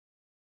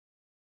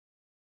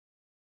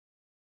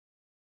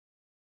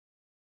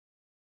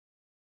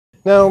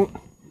Now,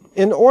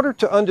 in order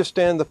to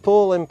understand the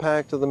full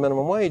impact of the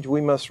minimum wage,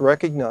 we must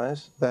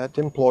recognize that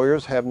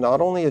employers have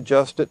not only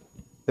adjusted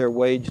their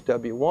wage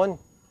W-1,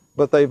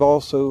 but they've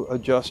also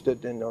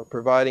adjusted and are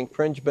providing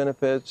fringe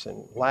benefits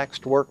and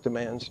laxed work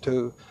demands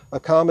to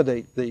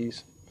accommodate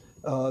these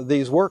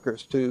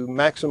workers, to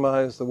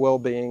maximize the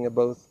well-being of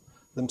both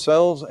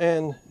themselves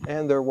and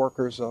their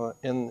workers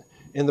in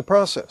the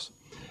process.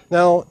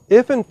 Now,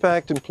 if in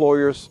fact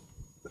employers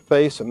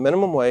face a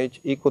minimum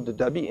wage equal to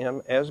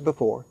WM as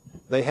before,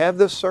 they have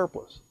this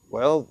surplus.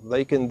 Well,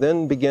 they can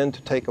then begin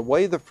to take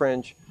away the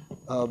fringe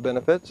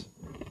benefits.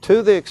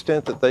 To the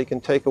extent that they can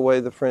take away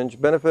the fringe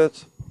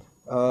benefits,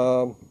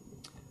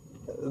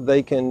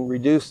 they can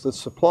reduce the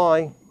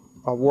supply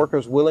of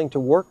workers willing to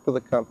work for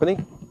the company.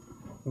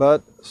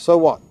 But so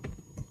what?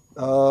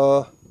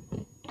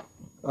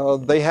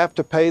 They have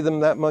to pay them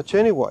that much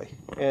anyway.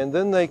 And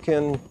then they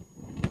can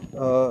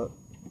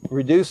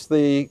reduce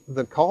the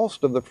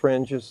cost of the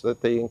fringes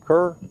that they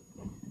incur,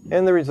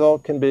 and the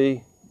result can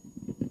be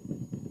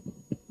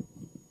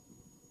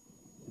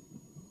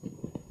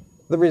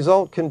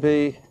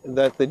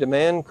that the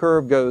demand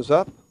curve goes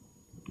up,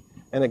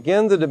 and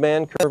again the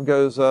demand curve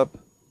goes up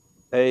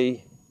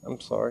A,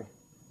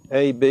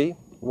 B.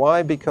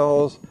 Why?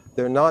 Because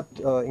they're not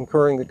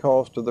incurring the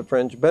cost of the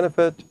fringe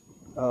benefit.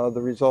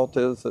 The result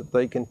is that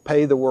they can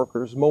pay the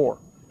workers more,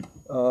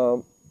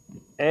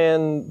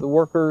 and the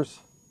workers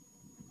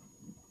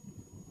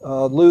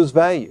lose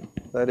value.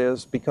 That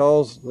is,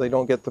 because they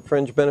don't get the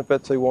fringe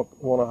benefits, they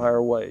want a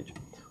higher wage.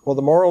 Well,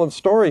 the moral of the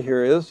story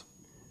here is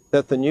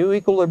that the new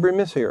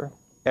equilibrium is here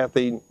at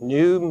the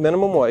new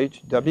minimum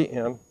wage,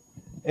 WM,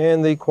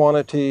 and the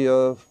quantity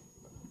of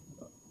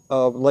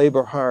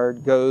labor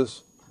hired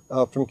goes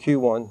from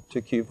Q1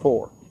 to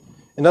Q4.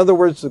 In other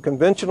words, the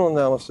conventional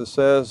analysis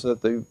says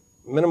that the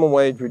minimum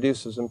wage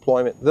reduces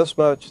employment this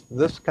much.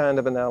 This kind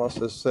of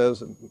analysis says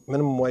that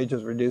minimum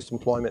wages reduce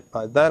employment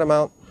by that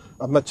amount,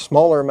 a much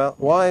smaller amount.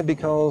 Why?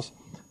 Because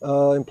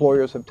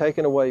employers have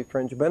taken away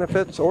fringe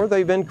benefits, or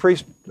they've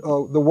increased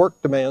the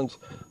work demands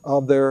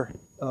of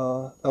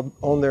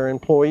on their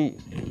employees.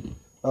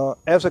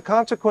 As a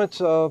consequence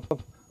of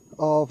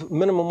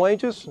minimum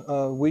wages,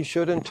 we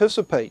should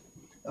anticipate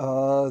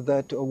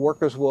that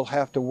workers will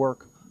have to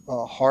work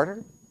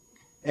harder,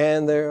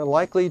 and they're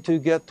likely to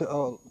get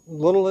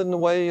little in the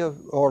way of,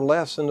 or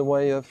less in the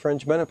way of,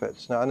 fringe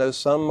benefits. Now, I know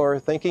some are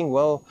thinking,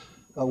 well,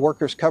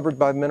 workers covered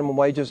by minimum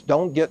wages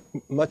don't get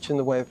much in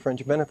the way of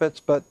fringe benefits,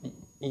 but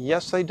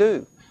yes, they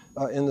do,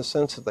 in the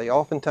sense that they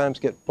oftentimes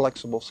get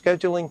flexible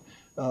scheduling,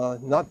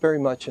 not very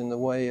much in the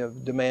way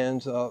of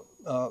demands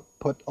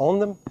put on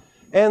them,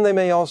 and they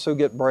may also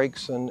get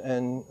breaks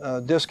and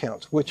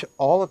discounts, which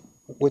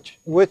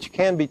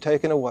can be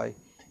taken away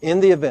in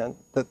the event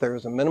that there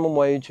is a minimum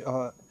wage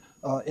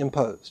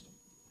imposed.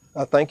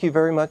 Thank you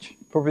very much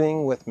for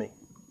being with me.